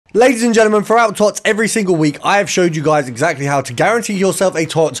Ladies and gentlemen, throughout TOTS every single week, I have showed you guys exactly how to guarantee yourself a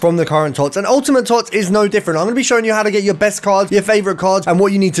TOTS from the current TOTS, and Ultimate TOTS is no different. I'm going to be showing you how to get your best cards, your favorite cards, and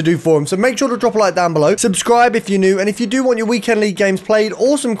what you need to do for them. So make sure to drop a like down below, subscribe if you're new, and if you do want your weekend league games played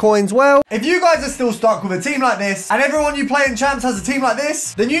or some coins, well, if you guys are still stuck with a team like this, and everyone you play in Champs has a team like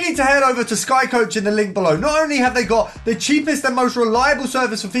this, then you need to head over to Sky Coach in the link below. Not only have they got the cheapest and most reliable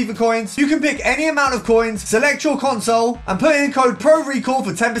service for FIFA coins, you can pick any amount of coins, select your console, and put in code PRORECALL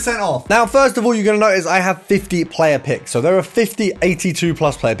for 10% off. Now, first of all, you're going to notice I have 50 player picks. So there are 50 82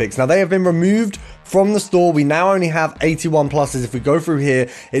 plus player picks. Now, they have been removed from the store. We now only have 81 pluses. If we go through here,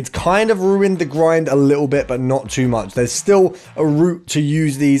 it's kind of ruined the grind a little bit, but not too much. There's still a route to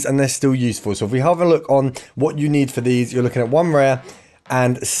use these and they're still useful. So if we have a look on what you need for these, you're looking at 1 rare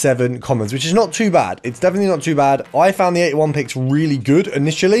and 7 commons, which is not too bad. It's definitely not too bad. I found the 81 picks really good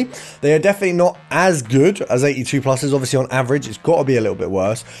initially. They are definitely not as good as 82 pluses. Obviously on average, it's got to be a little bit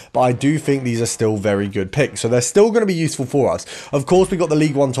worse, but I do think these are still very good picks. So they're still going to be useful for us. Of course, we got the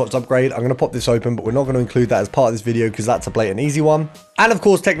League 1 TOTS upgrade. I'm going to pop this open, but we're not going to include that as part of this video because that's a blatant easy one. And of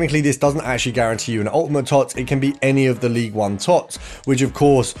course, technically, this doesn't actually guarantee you an Ultimate TOTS. It can be any of the League 1 TOTS, which of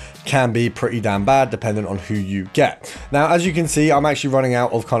course can be pretty damn bad depending on who you get. Now, as you can see, I'm actually running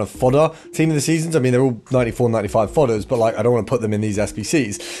out of kind of fodder team of the seasons. I mean, they're all 94, 95 fodders, but like, I don't want to put them in these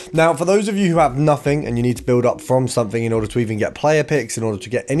SBCs. Now, for those of you who have nothing and you need to build up from something in order to even get player picks, in order to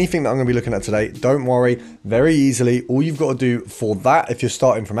get anything that I'm going to be looking at today, don't worry, very easily. All you've got to do for that, if you're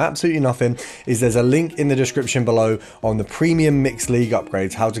starting from absolutely nothing, is there's a link in the description below on the premium mixed league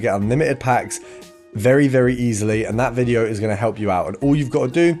upgrades, how to get unlimited packs very, very easily, and that video is going to help you out. And all you've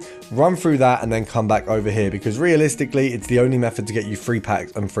got to do, run through that and then come back over here, because realistically it's the only method to get you free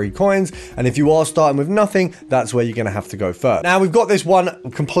packs and free coins. And if you are starting with nothing, that's where you're going to have to go first. Now, we've got this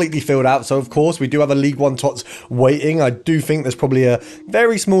one completely filled out, so of course we do have a League 1 TOTS waiting. I do think there's probably a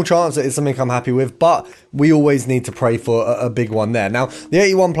very small chance that it's something I'm happy with, but we always need to pray for a big one there. Now, the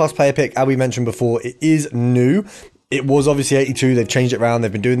 81 plus player pick, as we mentioned before, it is new. It was obviously 82. They've changed it around.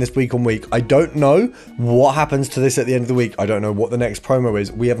 They've been doing this week on week. I don't know what happens to this at the end of the week. I don't know what the next promo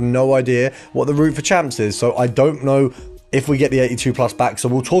is. We have no idea what the route for champs is. So I don't know if we get the 82 plus back. So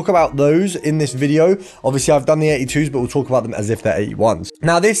we'll talk about those in this video. Obviously, I've done the 82s, but we'll talk about them as if they're 81s.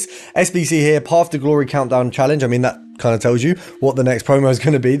 Now, this SBC here, Path to Glory Countdown Challenge, I mean, that kind of tells you what the next promo is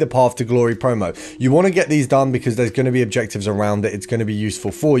going to be, the Path to Glory promo. You want to get these done because there's going to be objectives around it. It's going to be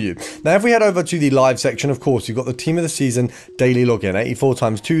useful for you. Now, if we head over to the live section, of course, you've got the team of the season daily login, 84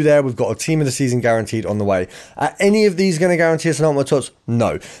 times 2 there. We've got a team of the season guaranteed on the way. Are any of these going to guarantee us an Ultimate TOTS?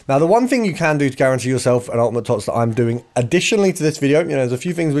 No. Now, the one thing you can do to guarantee yourself an Ultimate TOTS that I'm doing additionally to this video, you know, there's a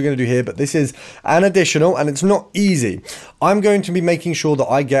few things we're going to do here, but this is an additional, and it's not easy. I'm going to be making sure that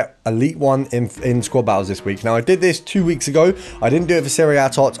I get Elite 1 in squad battles this week. Now, I did this 2 weeks ago. I didn't do it for Serie A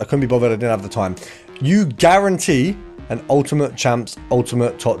TOTS. I couldn't be bothered. I didn't have the time. You guarantee an Ultimate Champs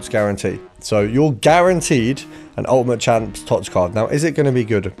Ultimate TOTS guarantee. So you're guaranteed an Ultimate Champs TOTS card. Now, is it going to be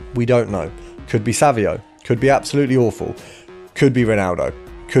good? We don't know. Could be Savio. Could be absolutely awful. Could be Ronaldo.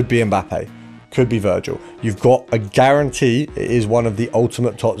 Could be Mbappe. Could be Virgil. You've got a guarantee it is one of the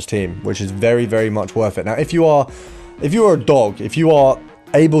Ultimate TOTS team, which is very, very much worth it. Now, if you are a dog, if you are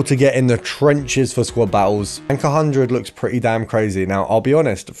able to get in the trenches for squad battles, rank 100 looks pretty damn crazy. Now, I'll be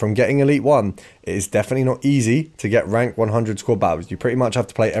honest, from getting Elite 1, it is definitely not easy to get rank 100 squad battles. You pretty much have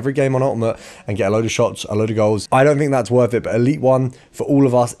to play every game on Ultimate and get a load of shots, a load of goals. I don't think that's worth it, but Elite 1 for all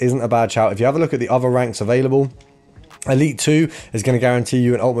of us isn't a bad shout. If you have a look at the other ranks available, Elite 2 is going to guarantee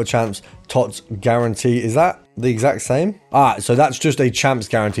you an Ultimate Champs TOTS guarantee. Is that the exact same? So that's just a champs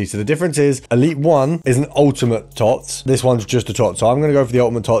guarantee. So the difference is Elite 1 is an Ultimate TOTS. This one's just a TOTS. So I'm going to go for the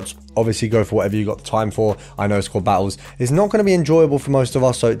Ultimate TOTS. Obviously, go for whatever you got the time for. I know squad battles is not going to be enjoyable for most of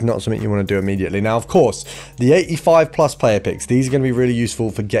us, so it's not something you want to do immediately. Now, of course, the 85 plus player picks, these are going to be really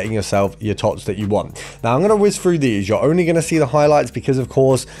useful for getting yourself your TOTS that you want. Now, I'm going to whiz through these. You're only going to see the highlights because, of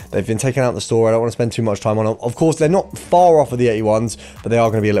course, they've been taken out of the store. I don't want to spend too much time on them. Of course, they're not far off of the 81s, but they are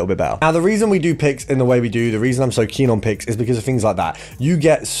going to be a little bit better. Now, the reason we do picks in the way we do, the reason I'm so keen on picks is because of things like that. You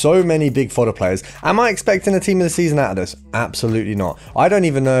get so many big fodder players. Am I expecting a team of the season out of this? Absolutely not. I don't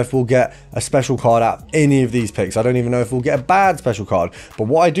even know if we'll get a special card out any of these picks. I don't even know if we'll get a bad special card. But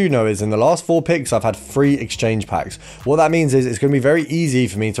what I do know is in the last 4 picks, I've had free exchange packs. What that means is it's going to be very easy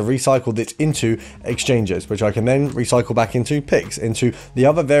for me to recycle this into exchanges, which I can then recycle back into picks, into the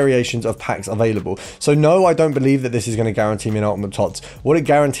other variations of packs available. So no, I don't believe that this is going to guarantee me an Ultimate TOTS. What it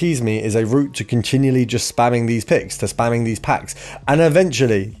guarantees me is a route to continually just spamming these picks, to spamming these packs, and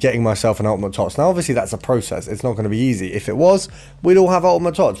eventually getting myself an Ultimate TOTS. Now, obviously, that's a process. It's not going to be easy. If it was, we'd all have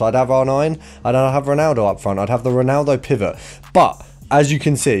Ultimate TOTS. I'd have R9, I'd have Ronaldo up front, I'd have the Ronaldo pivot. But as you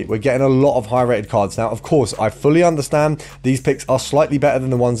can see, we're getting a lot of high rated cards. Now, of course, I fully understand these picks are slightly better than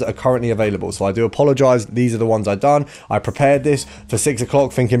the ones that are currently available. So I do apologize. These are the ones I've done. I prepared this for 6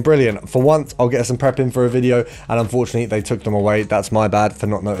 o'clock thinking, brilliant. For once, I'll get some prep in for a video. And unfortunately, they took them away. That's my bad for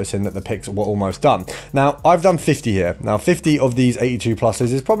not noticing that the picks were almost done. Now, I've done 50 here. Now, 50 of these 82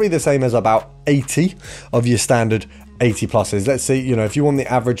 pluses is probably the same as about 80 of your standard 80 pluses. Let's see, you know, if you want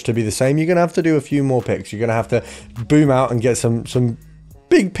the average to be the same, you're gonna have to do a few more picks. You're gonna have to boom out and get some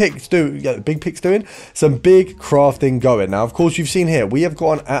big picks doing, some big crafting going. Now, of course, you've seen here, we have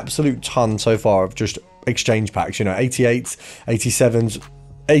got an absolute ton so far of just exchange packs, you know, 88s,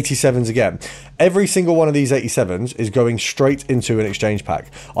 87s again. Every single one of these 87s is going straight into an exchange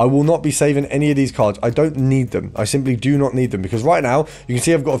pack. I will not be saving any of these cards. I don't need them. I simply do not need them, because right now you can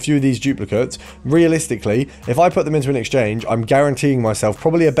see I've got a few of these duplicates. Realistically, if I put them into an exchange, I'm guaranteeing myself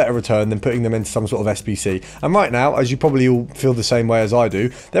probably a better return than putting them into some sort of SBC. And right now, as you probably all feel the same way as I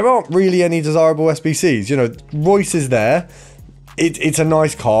do, there aren't really any desirable SBCs. You know, Royce is there. It's a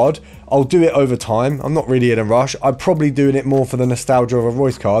nice card. I'll do it over time. I'm not really in a rush. I'm probably doing it more for the nostalgia of a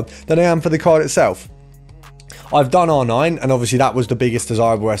Royce card than I am for the card itself. I've done R9, and obviously that was the biggest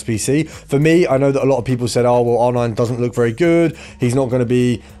desirable SBC. For me, I know that a lot of people said, oh, well, R9 doesn't look very good. He's not going to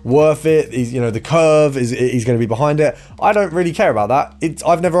be worth it. He's, you know, the curve, he's going to be behind it. I don't really care about that.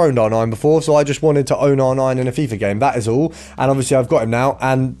 I've never owned R9 before, so I just wanted to own R9 in a FIFA game. That is all. And obviously I've got him now,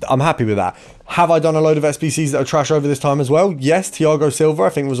 and I'm happy with that. Have I done a load of SBCs that are trash over this time as well? Yes, Thiago Silva, I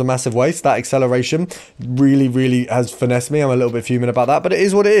think, was a massive waste. That acceleration really has finessed me. I'm a little bit fuming about that, but it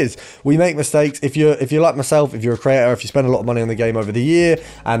is what it is. We make mistakes. If you're like myself, if you're a creator, if you spend a lot of money on the game over the year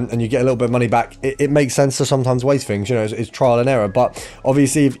and you get a little bit of money back, it makes sense to sometimes waste things. You know, it's trial and error. But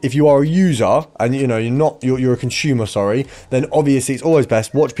obviously, if you are a user and you know you're a consumer, sorry, then obviously it's always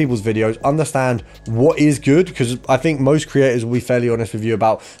best watch people's videos, understand what is good, because I think most creators will be fairly honest with you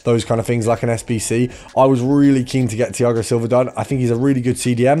about those kind of things, like an SBC. I was really keen to get Thiago Silva done. I think he's a really good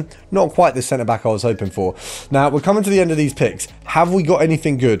CDM. Not quite the centre back I was hoping for. Now, we're coming to the end of these picks. Have we got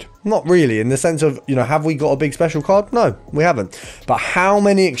anything good? Not really, in the sense of, you know, have we got a big special card? No, we haven't. But how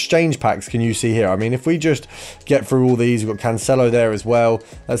many exchange packs can you see here? I mean, if we just get through all these, we've got Cancelo there as well.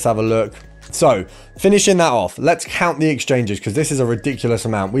 Let's have a look. So, finishing that off, let's count the exchanges, because this is a ridiculous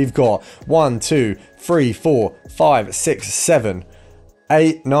amount. We've got 1, 2, 3, 4, 5, 6, 7,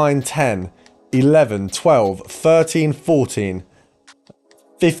 8, 9, 10, 11, 12, 13, 14,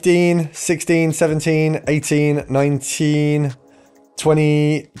 15, 16, 17, 18, 19,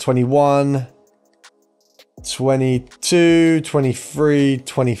 20, 21, 22, 23,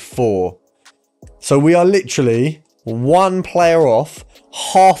 24. So we are literally one player off,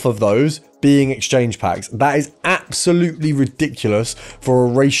 half of those being exchange packs. That is absolutely ridiculous for a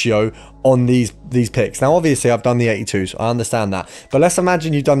ratio on these picks. Now, obviously, I've done the 82s. I understand that. But let's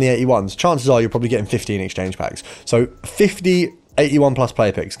imagine you've done the 81s. Chances are you're probably getting 15 exchange packs. So 50 81 plus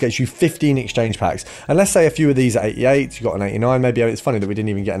player picks gets you 15 exchange packs. And let's say a few of these are 88. You got an 89. Maybe it's funny that we didn't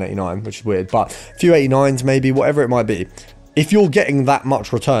even get an 89, which is weird. But a few 89s, maybe, whatever it might be. If you're getting that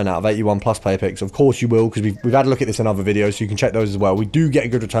much return out of 81 plus player picks, of course you will, because we've had a look at this in other videos, so you can check those as well. We do get a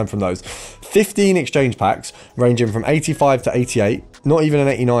good return from those. 15 exchange packs ranging from 85 to 88, not even an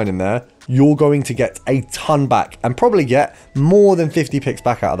 89 in there. You're going to get a ton back and probably get more than 50 picks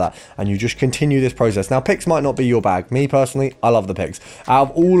back out of that. And you just continue this process. Now, picks might not be your bag. Me personally, I love the picks.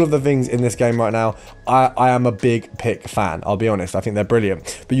 Out of all of the things in this game right now, I am a big pick fan. I'll be honest. I think they're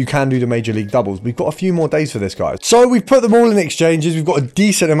brilliant. But you can do the Major League doubles. We've got a few more days for this, guys. So we've put them all in exchanges. We've got a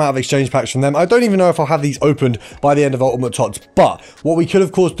decent amount of exchange packs from them. I don't even know if I'll have these opened by the end of Ultimate TOTS. But what we could,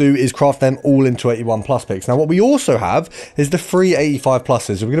 of course, do is craft them all into 81 plus picks. Now, what we also have is the free 85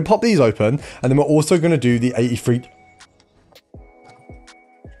 pluses. So we're going to pop these open, and then we're also going to do the 83.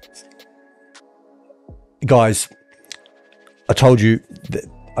 Guys, I told you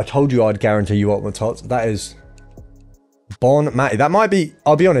I'd guarantee you Ultimate TOTS. That is Bon Matty. That might be,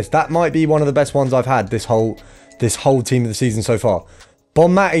 I'll be honest, that might be one of the best ones I've had this whole team of the season so far.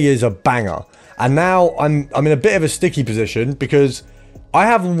 Bon Matty is a banger. And now I'm in a bit of a sticky position because I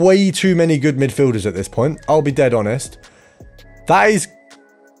have way too many good midfielders at this point. I'll be dead honest. That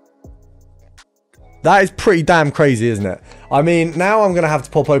is pretty damn crazy, isn't it? I mean, now I'm going to have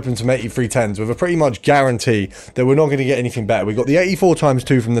to pop open some 83 10s with a pretty much guarantee that we're not going to get anything better. We've got the 84 times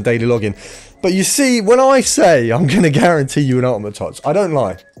 2 from the daily login. But you see, when I say I'm going to guarantee you an Ultimate TOTS, I don't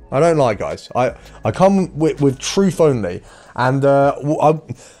lie. I don't lie, guys. I come with truth only. And I'll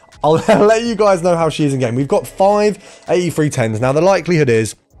let you guys know how she is in game. We've got 5 83 10s. Now, the likelihood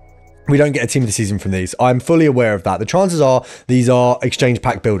is we don't get a team of the season from these. I'm fully aware of that. The chances are these are exchange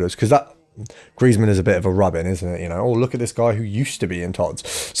pack builders because that... Griezmann is a bit of a rubbing, isn't it? You know, oh, look at this guy who used to be in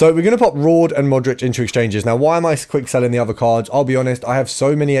TOTS. So we're going to pop Rord and Modric into exchanges. Now, why am I quick selling the other cards? I'll be honest, I have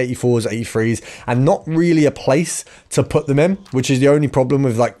so many 84s, 83s, and not really a place to put them in, which is the only problem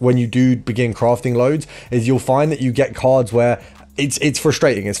with, like, when you do begin crafting loads, is you'll find that you get cards where it's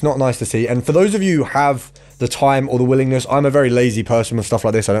frustrating. It's not nice to see. And for those of you who have the time or the willingness, I'm a very lazy person with stuff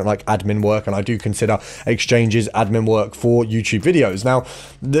like this. I don't like admin work, and I do consider exchanges admin work for YouTube videos. Now,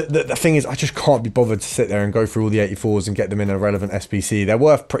 the thing is, I just can't be bothered to sit there and go through all the 84s and get them in a relevant SPC. They're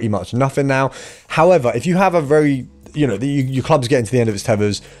worth pretty much nothing now. However, if you have a very, you know, your club's getting to the end of its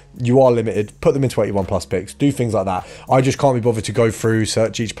tethers, you are limited, put them into 81 plus picks, do things like that. I just can't be bothered to go through,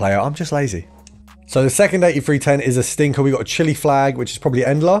 search each player. I'm just lazy. So the second 8310 is a stinker. We got a Chile flag, which is probably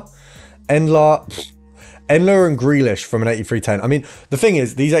Endler and Grealish from an 8310. I mean, the thing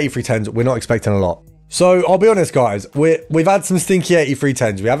is, these 8310s, we're not expecting a lot. So I'll be honest, guys, we've had some stinky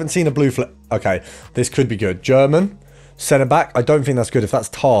 8310s. We haven't seen a blue flag. Okay, this could be good. German, centre back. I don't think that's good. If that's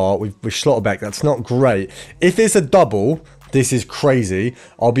Tar with Schlotterbeck, that's not great. If it's a double, this is crazy.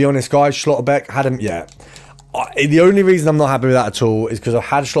 I'll be honest, guys, Schlotterbeck had him, yeah. The only reason I'm not happy with that at all is because I've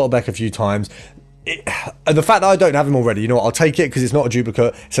had Schlotterbeck a few times. The fact that I don't have him already, you know what, I'll take it because it's not a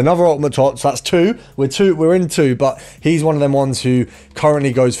duplicate. It's another ultimate TOTS. So that's two. We're in two, but he's one of them ones who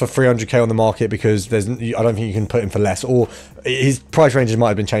currently goes for 300k on the market because I don't think you can put him for less, or his price ranges might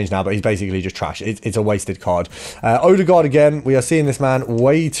have been changed now, but he's basically just trash. It's a wasted card. Odegaard again. We are seeing this man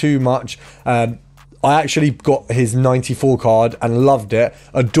way too much. I actually got his 94 card and loved it,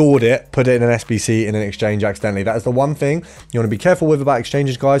 adored it, put it in an SBC in an exchange accidentally. That is the one thing you want to be careful with about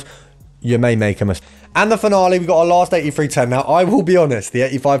exchanges, guys. You may make a mistake. And the finale, we got our last 8310. Now, I will be honest, the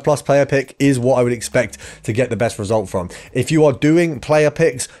 85 plus player pick is what I would expect to get the best result from. If you are doing player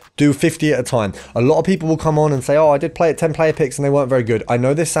picks, do 50 at a time. A lot of people will come on and say, oh, I did play at 10 player picks and they weren't very good. I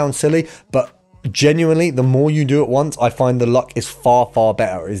know this sounds silly, but genuinely, the more you do it once, I find the luck is far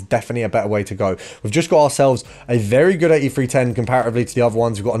better. It's definitely a better way to go. We've just got ourselves a very good 8310 comparatively to the other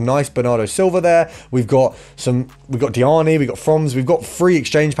ones. We've got a nice Bernardo Silva there. We've got Diani, we've got Froms, we've got 3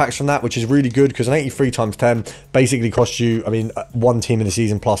 exchange packs from that, which is really good because an 83 times 10 basically costs you, I mean, one team in the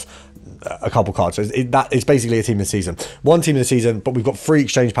season plus a couple cards. So it's basically a team in the season. One team in the season, but we've got 3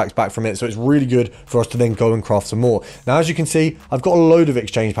 exchange packs back from it, so it's really good for us to then go and craft some more. Now, as you can see, I've got a load of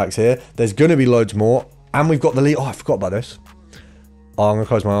exchange packs here. There's going to be loads more, and we've got the lead. Oh, I forgot about this. Oh, I'm going to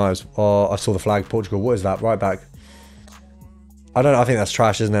close my eyes. Oh, I saw the flag, Portugal. What is that? Right back. I don't know. I think that's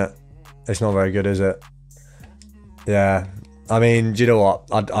trash, isn't it? It's not very good, is it? Yeah. I mean, do you know what?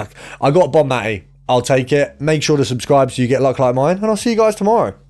 I got Bon Matty. I'll take it. Make sure to subscribe so you get luck like mine, and I'll see you guys tomorrow.